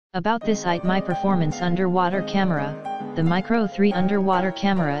About this my performance underwater camera. The Micro 3 underwater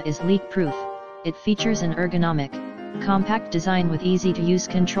camera is leak-proof. It features an ergonomic, compact design with easy-to-use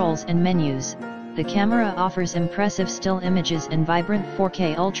controls and menus. The camera offers impressive still images and vibrant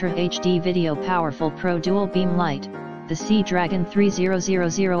 4K Ultra HD video. Powerful Pro Dual Beam Light. The Sea-Dragon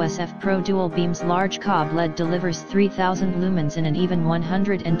 3000SF Pro Dual Beam's large COB LED delivers 3000 lumens in an even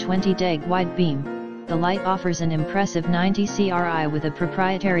 120 deg wide beam. The light offers an impressive 90 CRI with a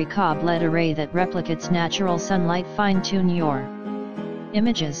proprietary COB LED array that replicates natural sunlight. Fine-tune your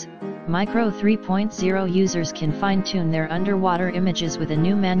images. Micro 3.0 users can fine-tune their underwater images with a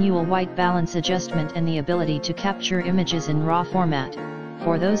new manual white balance adjustment and the ability to capture images in RAW format.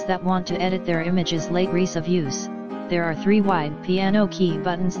 For those that want to edit their images late ease of use, there are 3 wide piano key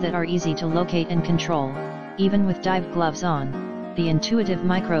buttons that are easy to locate and control, even with dive gloves on. The intuitive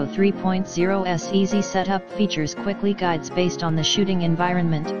Micro 3.0's easy setup features quickly guides based on the shooting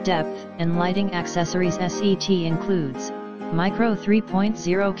environment, depth, and lighting. Accessories SET includes Micro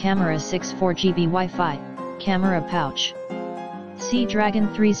 3.0 camera, 64GB Wi-Fi, camera pouch, Sea-Dragon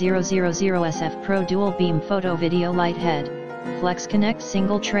 3000SF Pro Dual Beam Photo Video Light Head, Flex Connect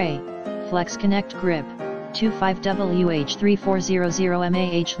Single Tray, Flex Connect Grip, 25WH3400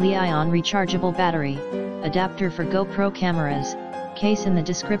 mAh Li-ion rechargeable battery, adapter for GoPro cameras. Case in the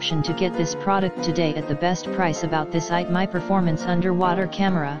description to get this product today at the best price. About this my performance underwater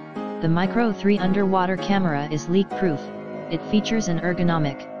camera. The Micro 3 underwater camera is leak-proof. It features an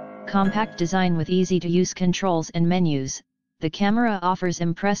ergonomic, compact design with easy-to-use controls and menus. The camera offers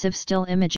impressive still images